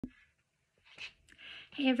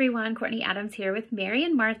Hey everyone, Courtney Adams here with Mary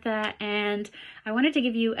and Martha, and I wanted to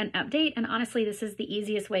give you an update, and honestly, this is the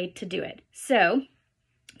easiest way to do it. So,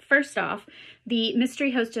 first off, the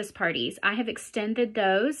mystery hostess parties, I have extended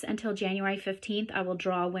those until January 15th. I will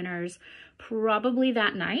draw winners probably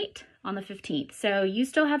that night on the 15th. So you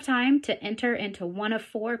still have time to enter into one of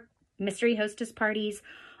 4 mystery hostess parties.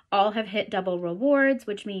 All have hit double rewards,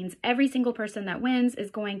 which means every single person that wins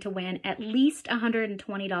is going to win at least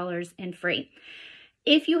 $120 in free.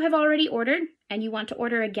 If you have already ordered and you want to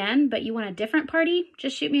order again, but you want a different party,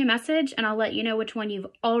 just shoot me a message and I'll let you know which one you've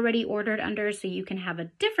already ordered under so you can have a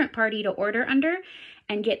different party to order under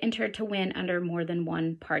and get entered to win under more than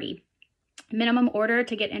one party. Minimum order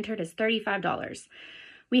to get entered is $35.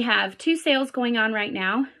 We have 2 sales going on right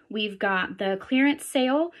now. We've got the clearance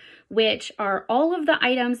sale, which are all of the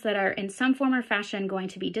items that are in some form or fashion going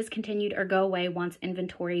to be discontinued or go away once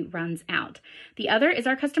inventory runs out. The other is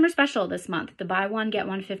our customer special this month, the buy one, get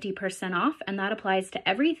one 50% off, and that applies to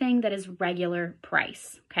everything that is regular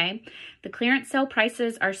price, okay? The clearance sale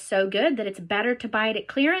prices are so good that it's better to buy it at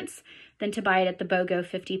clearance than to buy it at the BOGO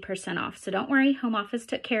 50% off. So don't worry, home office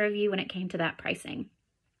took care of you when it came to that pricing.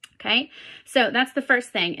 Okay, so that's the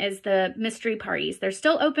first thing is the mystery parties. They're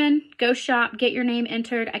still open. Go shop, get your name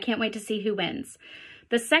entered. I can't wait to see who wins.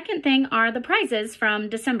 The second thing are the prizes from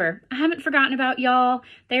December. I haven't forgotten about y'all.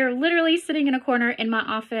 They are literally sitting in a corner in my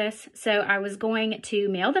office. So I was going to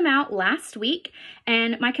mail them out last week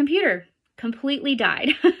and my computer completely died.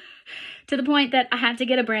 To the point that I had to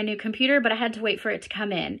get a brand new computer, but I had to wait for it to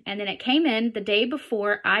come in. And then it came in the day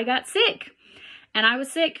before I got sick. And I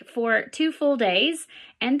was sick for 2 full days.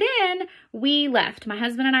 And then we left. My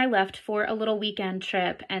husband and I left for a little weekend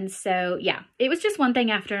trip. And so, yeah, it was just one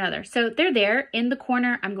thing after another. So they're there in the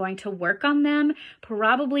corner. I'm going to work on them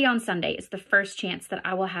probably on Sunday. It's the first chance that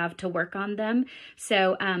I will have to work on them.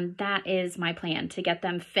 So that is my plan, to get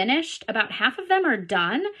them finished. About half of them are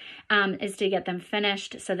done, is to get them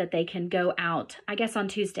finished so that they can go out, I guess, on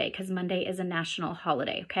Tuesday, because Monday is a national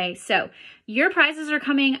holiday. Okay, so your prizes are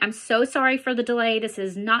coming. I'm so sorry for the delay. This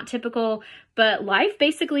is not typical, but life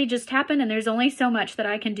basically just happened and there's only so much that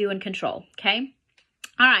I can do and control, okay?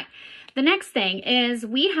 All right, the next thing is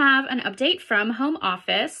we have an update from home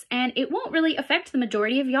office, and it won't really affect the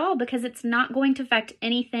majority of y'all because it's not going to affect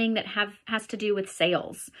anything that has to do with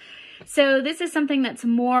sales. So this is something that's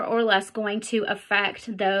more or less going to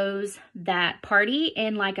affect those that party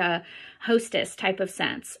in like a hostess type of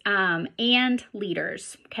sense, and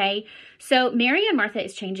leaders, okay? So Mary and Martha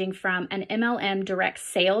is changing from an MLM direct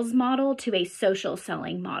sales model to a social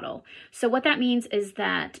selling model. So what that means is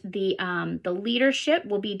that the leadership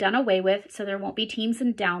will be done away with, so there won't be teams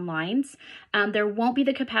and downlines. There won't be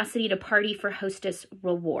the capacity to party for hostess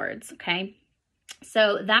rewards, okay?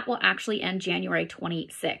 So that will actually end January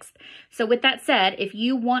 26th. So with that said, if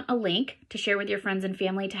you want a link to share with your friends and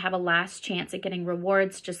family to have a last chance at getting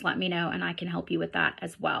rewards, just let me know and I can help you with that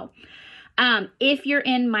as well. If you're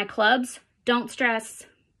in my clubs, don't stress.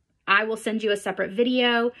 I will send you a separate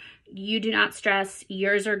video. You do not stress.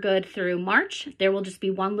 Yours are good through March. There will just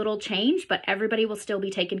be one little change, but everybody will still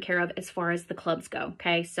be taken care of as far as the clubs go.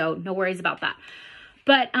 Okay, so no worries about that.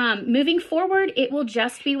 But moving forward, it will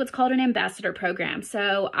just be what's called an ambassador program.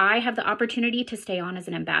 So I have the opportunity to stay on as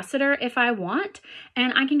an ambassador if I want,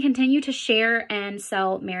 and I can continue to share and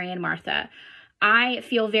sell Mary and Martha. I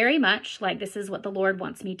feel very much like this is what the Lord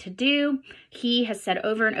wants me to do. He has said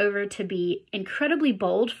over and over to be incredibly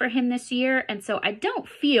bold for him this year. And so I don't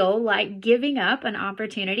feel like giving up an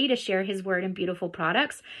opportunity to share his word and beautiful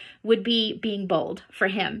products would be being bold for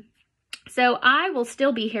him. So I will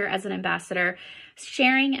still be here as an ambassador,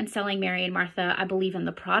 sharing and selling Mary and Martha. I believe in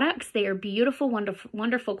the products. They are beautiful, wonderful,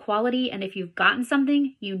 wonderful quality. And if you've gotten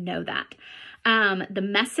something, you know that. The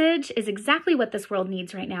message is exactly what this world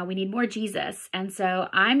needs right now. We need more Jesus. And so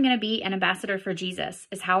I'm going to be an ambassador for Jesus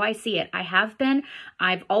is how I see it. I have been,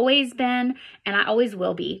 I've always been, and I always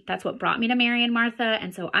will be. That's what brought me to Mary and Martha.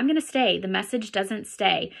 And so I'm going to stay. The message doesn't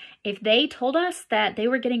stay. If they told us that they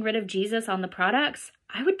were getting rid of Jesus on the products,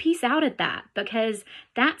 I would peace out at that because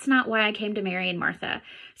that's not why I came to Mary and Martha.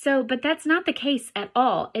 So, but that's not the case at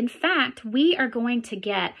all. In fact, we are going to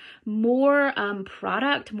get more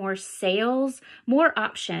product, more sales, more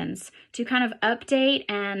options to kind of update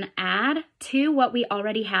and add to what we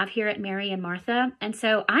already have here at Mary and Martha. And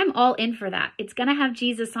so I'm all in for that. It's going to have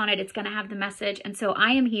Jesus on it. It's going to have the message. And so I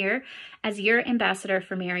am here as your ambassador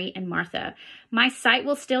for Mary and Martha. My site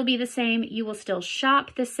will still be the same. You will still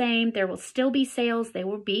shop the same. There will still be sales. They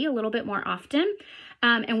will be a little bit more often.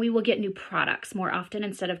 And we will get new products more often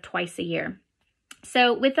instead of twice a year.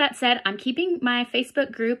 So with that said, I'm keeping my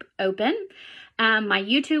Facebook group open. My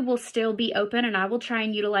YouTube will still be open, and I will try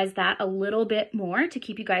and utilize that a little bit more to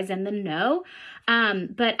keep you guys in the know.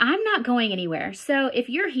 But I'm not going anywhere. So if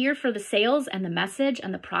you're here for the sales and the message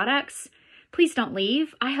and the products, please don't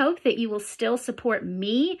leave. I hope that you will still support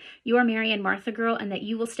me, your Mary and Martha girl, and that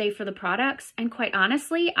you will stay for the products. And quite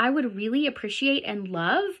honestly, I would really appreciate and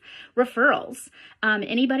love referrals.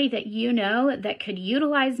 Anybody that you know that could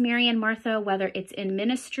utilize Mary and Martha, whether it's in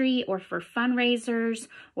ministry or for fundraisers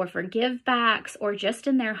or for give backs or just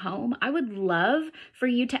in their home, I would love for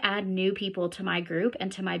you to add new people to my group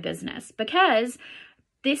and to my business, because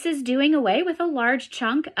this is doing away with a large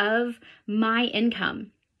chunk of my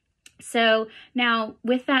income. So now,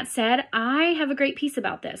 with that said, I have a great peace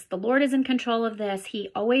about this. The Lord is in control of this. He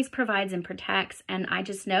always provides and protects. And I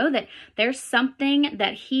just know that there's something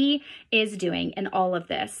that he is doing in all of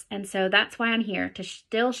this. And so that's why I'm here, to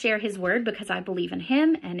still share his word, because I believe in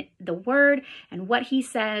him and the word and what he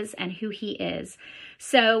says and who he is.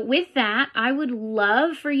 So with that, I would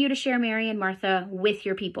love for you to share Mary and Martha with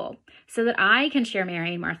your people so that I can share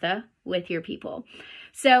Mary and Martha with your people.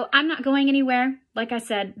 So I'm not going anywhere. Like I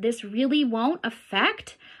said, this really won't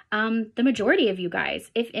affect the majority of you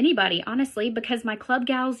guys, if anybody, honestly, because my club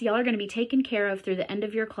gals, y'all are going to be taken care of through the end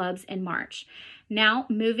of your clubs in March. Now,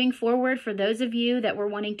 moving forward, for those of you that were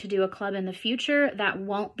wanting to do a club in the future, that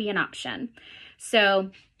won't be an option.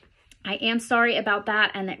 So I am sorry about that,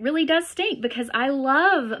 and it really does stink because I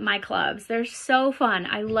love my clubs. They're so fun.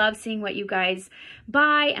 I love seeing what you guys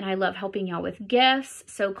buy, and I love helping y'all with gifts.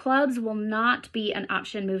 So clubs will not be an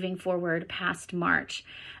option moving forward past March.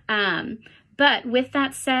 But with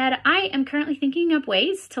that said, I am currently thinking up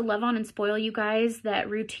ways to love on and spoil you guys that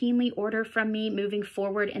routinely order from me moving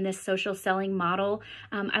forward in this social selling model.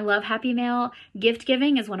 I love Happy Mail. Gift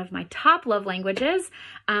giving is one of my top love languages.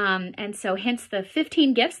 And so hence the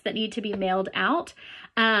 15 gifts that need to be mailed out.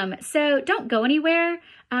 So don't go anywhere.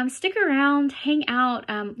 Stick around, hang out.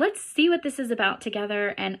 Let's see what this is about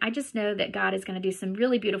together. And I just know that God is going to do some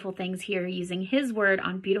really beautiful things here using his word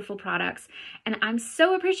on beautiful products. And I'm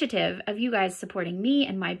so appreciative of you guys supporting me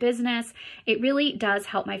and my business. It really does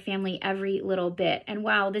help my family every little bit. And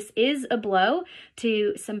while this is a blow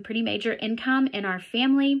to some pretty major income in our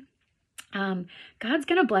family, God's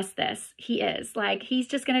going to bless this. He is. Like, he's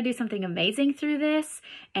just going to do something amazing through this.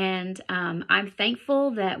 And I'm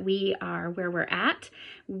thankful that we are where we're at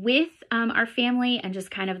with our family and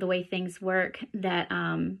just kind of the way things work, that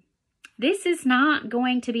this is not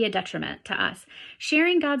going to be a detriment to us.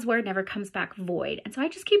 Sharing God's word never comes back void. And so I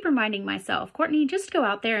just keep reminding myself, Courtney, just go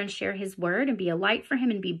out there and share his word and be a light for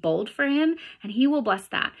him and be bold for him, and he will bless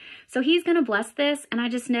that. So he's going to bless this. And I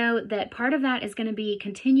just know that part of that is going to be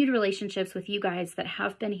continued relationships with you guys that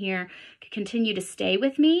have been here, continue to stay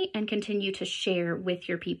with me and continue to share with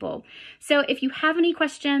your people. So if you have any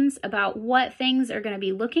questions about what things are going to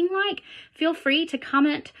be looking like, feel free to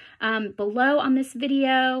comment below on this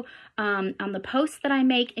video, on the posts that I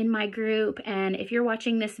make in my group. And if you're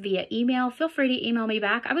watching this via email, feel free to email me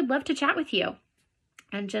back. I would love to chat with you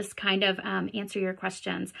and just kind of answer your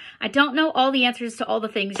questions. I don't know all the answers to all the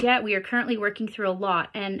things yet. We are currently working through a lot,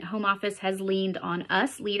 and home office has leaned on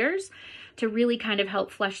us leaders to really kind of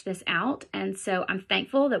help flesh this out. And so I'm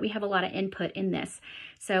thankful that we have a lot of input in this.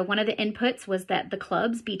 So one of the inputs was that the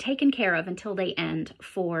clubs be taken care of until they end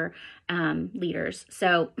for leaders.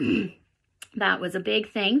 So that was a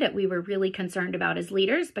big thing that we were really concerned about as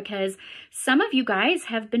leaders, because some of you guys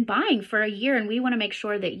have been buying for a year, and we want to make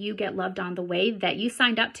sure that you get loved on the way that you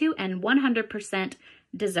signed up to and 100%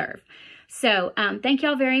 deserve. So thank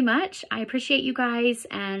y'all very much. I appreciate you guys,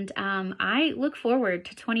 and I look forward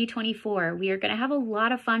to 2024. We are going to have a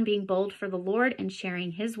lot of fun being bold for the Lord and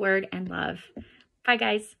sharing his word and love. Bye,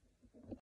 guys.